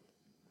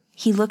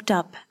 He looked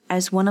up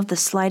as one of the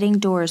sliding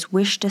doors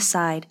wished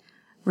aside,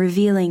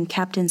 revealing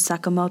Captain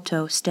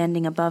Sakamoto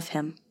standing above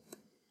him.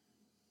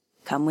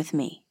 "Come with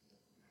me."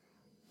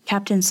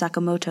 Captain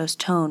Sakamoto's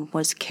tone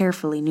was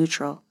carefully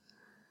neutral.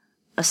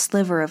 A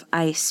sliver of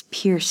ice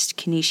pierced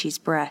Kenishi's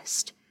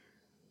breast.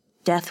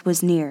 Death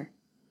was near,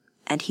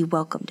 and he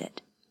welcomed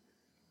it.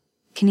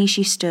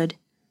 Kenishi stood,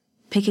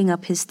 picking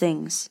up his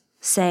things,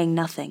 saying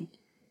nothing,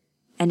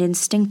 and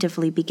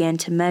instinctively began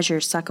to measure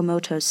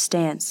Sakamoto's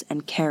stance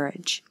and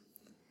carriage.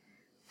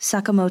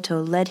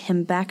 Sakamoto led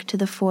him back to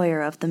the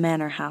foyer of the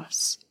manor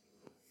house.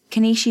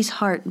 Kenishi's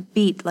heart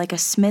beat like a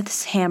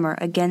smith's hammer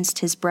against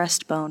his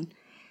breastbone,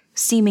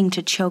 seeming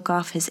to choke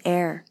off his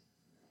air.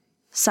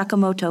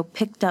 Sakamoto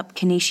picked up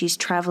Kenishi's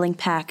traveling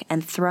pack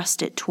and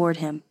thrust it toward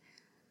him.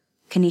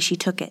 Kenishi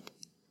took it.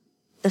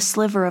 The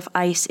sliver of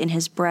ice in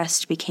his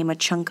breast became a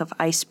chunk of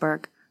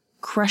iceberg,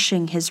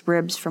 crushing his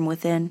ribs from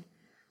within.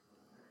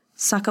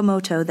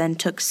 Sakamoto then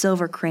took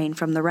Silver Crane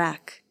from the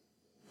rack,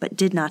 but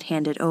did not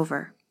hand it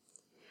over.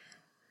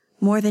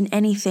 More than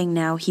anything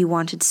now, he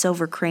wanted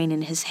Silver Crane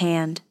in his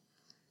hand.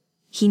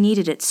 He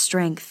needed its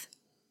strength.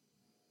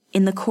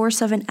 In the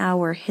course of an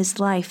hour, his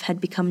life had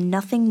become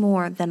nothing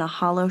more than a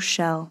hollow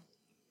shell.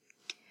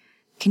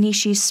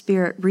 Kenishi's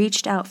spirit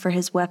reached out for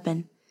his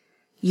weapon,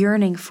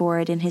 yearning for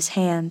it in his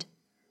hand,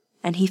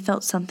 and he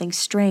felt something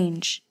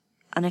strange,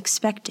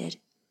 unexpected,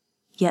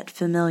 yet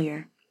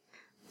familiar.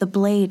 The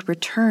blade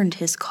returned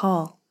his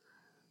call,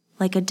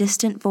 like a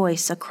distant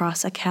voice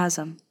across a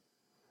chasm.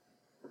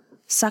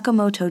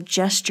 Sakamoto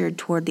gestured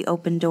toward the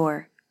open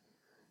door.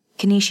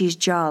 Kenishi's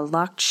jaw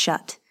locked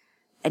shut,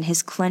 and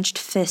his clenched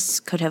fists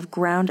could have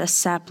ground a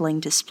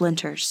sapling to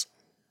splinters.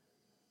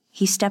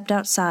 He stepped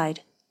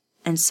outside,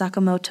 and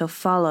Sakamoto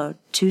followed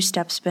 2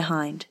 steps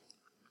behind.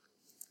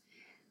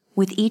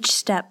 With each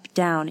step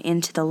down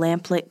into the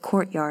lamplit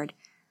courtyard,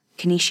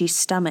 Kenishi's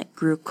stomach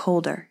grew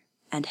colder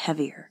and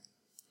heavier.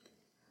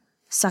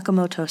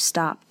 Sakamoto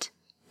stopped,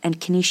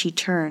 and Kenishi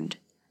turned,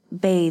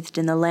 bathed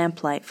in the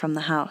lamplight from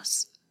the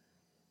house.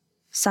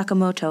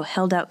 Sakamoto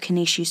held out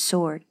Kenishi's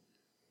sword.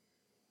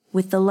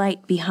 With the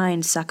light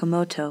behind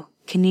Sakamoto,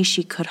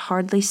 Kenishi could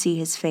hardly see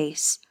his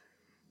face,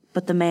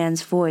 but the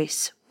man's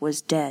voice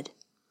was dead.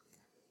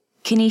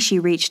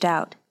 Kenishi reached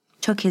out,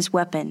 took his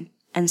weapon,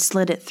 and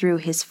slid it through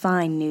his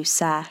fine new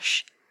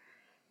sash.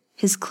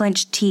 His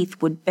clenched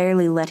teeth would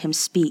barely let him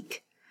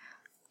speak.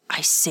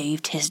 "I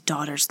saved his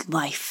daughter's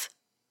life."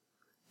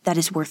 that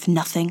is worth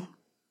nothing?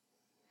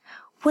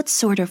 What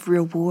sort of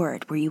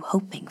reward were you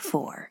hoping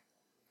for?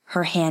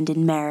 Her hand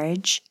in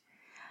marriage?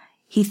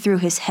 He threw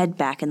his head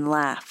back and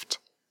laughed.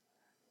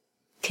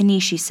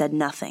 Kanishi said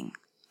nothing,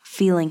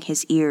 feeling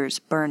his ears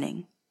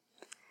burning.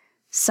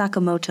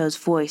 Sakamoto's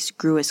voice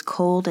grew as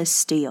cold as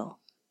steel.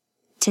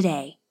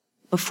 Today,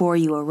 before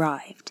you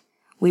arrived,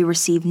 we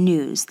received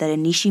news that a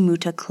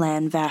Nishimuta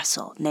clan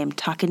vassal named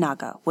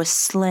Takanaga was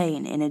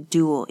slain in a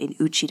duel in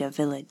Uchida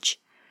village.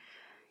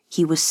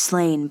 He was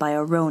slain by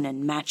a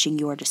ronin matching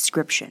your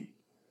description.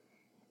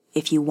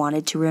 If you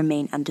wanted to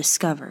remain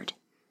undiscovered,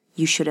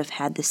 you should have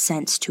had the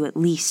sense to at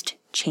least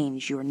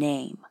change your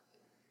name.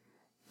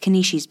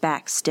 Kanishi's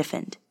back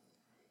stiffened.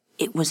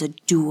 It was a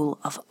duel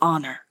of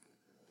honor,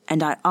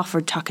 and I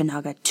offered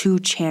Takanaga 2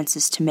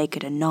 chances to make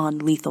it a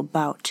non-lethal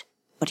bout,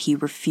 but he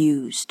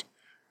refused.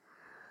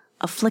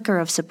 A flicker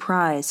of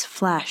surprise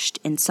flashed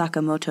in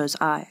Sakamoto's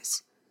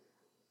eyes.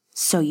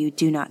 So you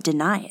do not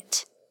deny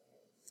it?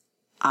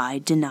 I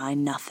deny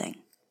nothing.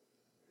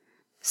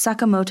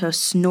 Sakamoto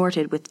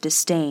snorted with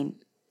disdain,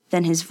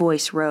 then his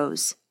voice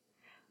rose.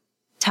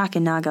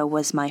 Takanaga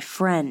was my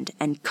friend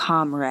and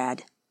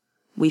comrade.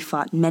 We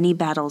fought many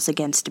battles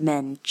against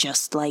men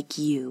just like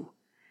you.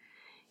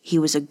 He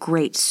was a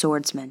great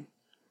swordsman.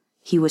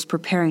 He was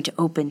preparing to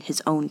open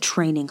his own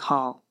training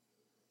hall.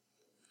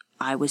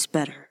 I was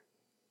better,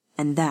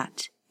 and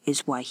that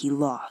is why he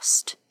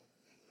lost.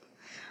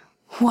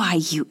 Why,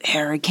 you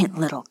arrogant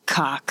little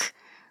cock!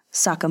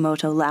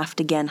 Sakamoto laughed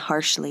again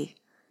harshly.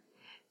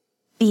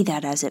 Be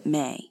that as it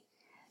may,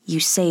 you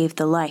saved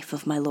the life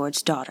of my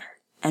lord's daughter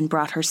and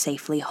brought her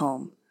safely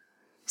home.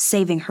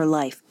 Saving her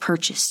life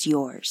purchased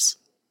yours.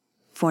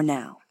 For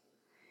now.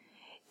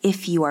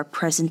 If you are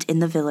present in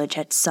the village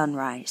at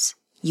sunrise,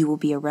 you will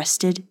be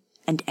arrested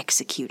and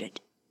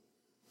executed.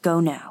 Go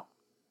now.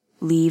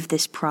 Leave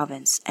this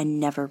province and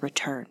never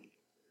return.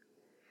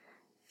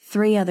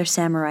 3 other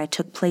samurai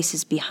took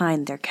places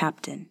behind their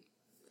captain.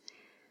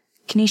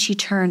 Kanishi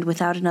turned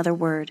without another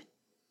word.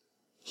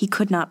 He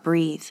could not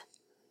breathe.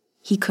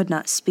 He could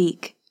not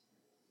speak.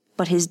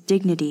 But his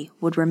dignity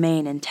would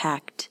remain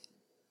intact.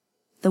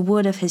 The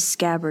wood of his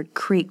scabbard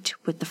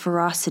creaked with the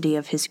ferocity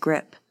of his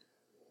grip.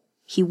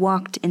 He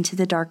walked into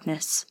the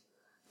darkness,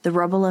 the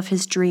rubble of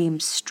his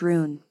dreams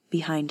strewn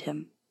behind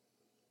him.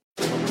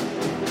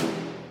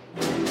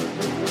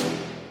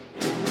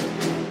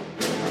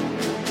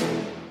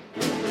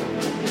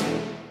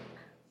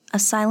 A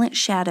silent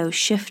shadow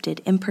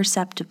shifted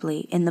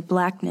imperceptibly in the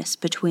blackness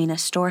between a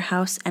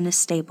storehouse and a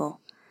stable.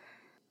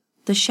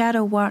 The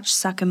shadow watched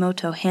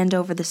Sakamoto hand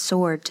over the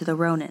sword to the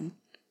ronin.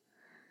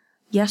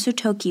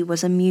 Yasutoki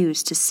was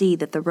amused to see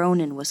that the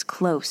ronin was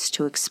close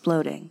to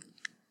exploding.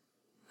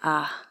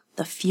 Ah,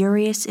 the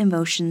furious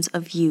emotions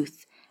of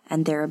youth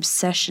and their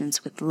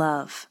obsessions with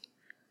love.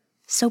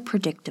 So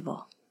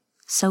predictable,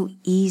 so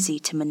easy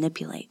to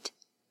manipulate.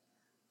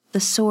 The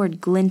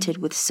sword glinted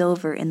with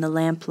silver in the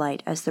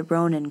lamplight as the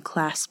ronin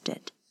clasped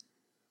it.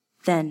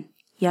 Then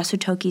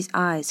Yasutoki's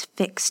eyes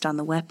fixed on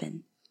the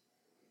weapon.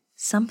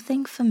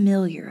 Something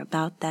familiar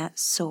about that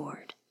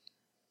sword.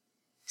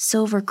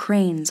 Silver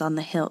cranes on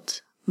the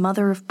hilt,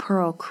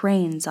 mother-of-pearl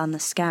cranes on the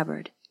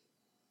scabbard.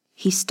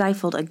 He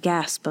stifled a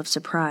gasp of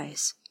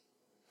surprise.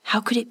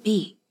 How could it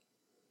be?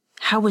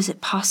 How was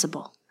it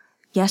possible?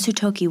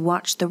 Yasutoki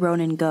watched the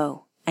ronin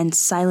go and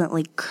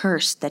silently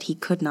cursed that he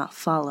could not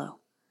follow.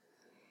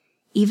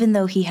 Even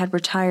though he had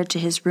retired to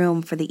his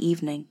room for the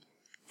evening,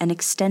 an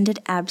extended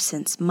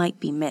absence might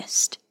be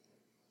missed.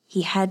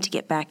 He had to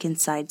get back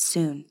inside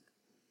soon.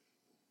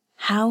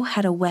 How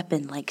had a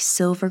weapon like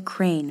Silver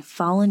Crane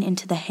fallen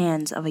into the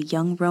hands of a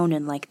young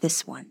ronin like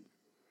this one?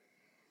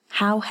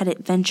 How had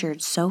it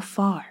ventured so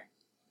far?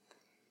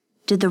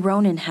 Did the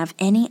ronin have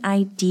any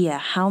idea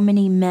how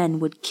many men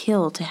would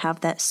kill to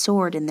have that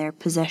sword in their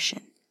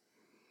possession?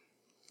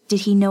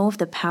 Did he know of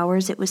the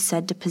powers it was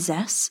said to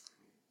possess?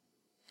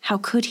 How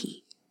could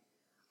he?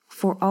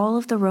 For all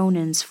of the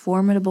ronin's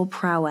formidable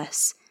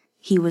prowess,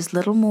 he was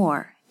little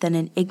more than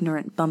an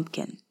ignorant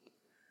bumpkin.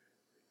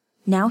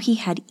 Now he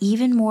had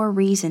even more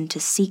reason to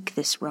seek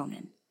this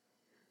ronin.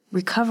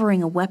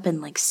 Recovering a weapon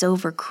like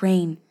Silver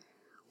Crane,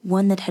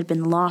 one that had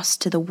been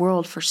lost to the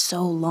world for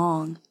so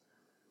long.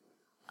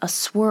 A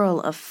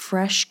swirl of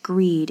fresh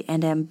greed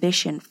and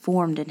ambition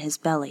formed in his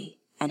belly,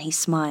 and he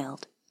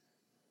smiled.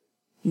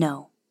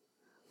 No,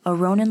 a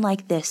ronin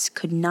like this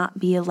could not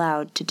be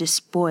allowed to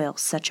despoil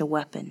such a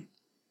weapon.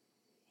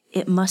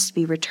 It must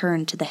be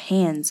returned to the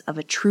hands of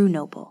a true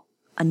noble,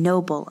 a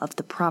noble of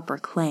the proper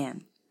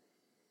clan.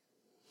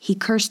 He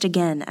cursed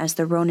again as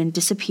the ronin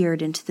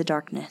disappeared into the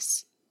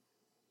darkness.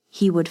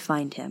 He would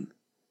find him.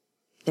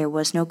 There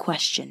was no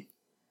question.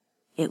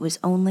 It was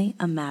only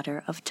a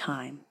matter of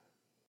time.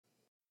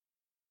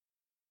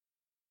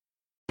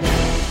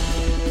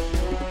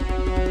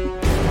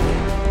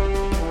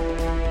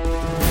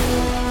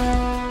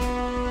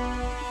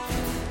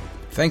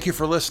 Thank you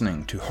for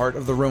listening to Heart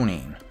of the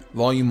Ronin,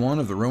 Volume 1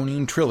 of the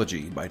Ronin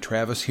Trilogy by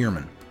Travis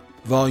Hierman.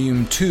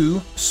 Volume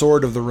 2,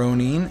 Sword of the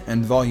Ronin,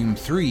 and Volume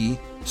 3,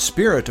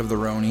 Spirit of the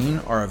Ronin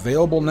are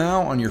available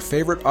now on your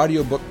favorite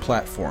audiobook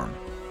platform.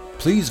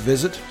 Please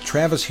visit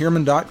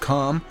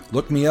TravisHeerman.com,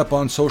 look me up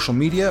on social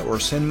media, or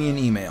send me an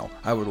email.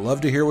 I would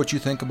love to hear what you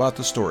think about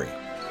the story.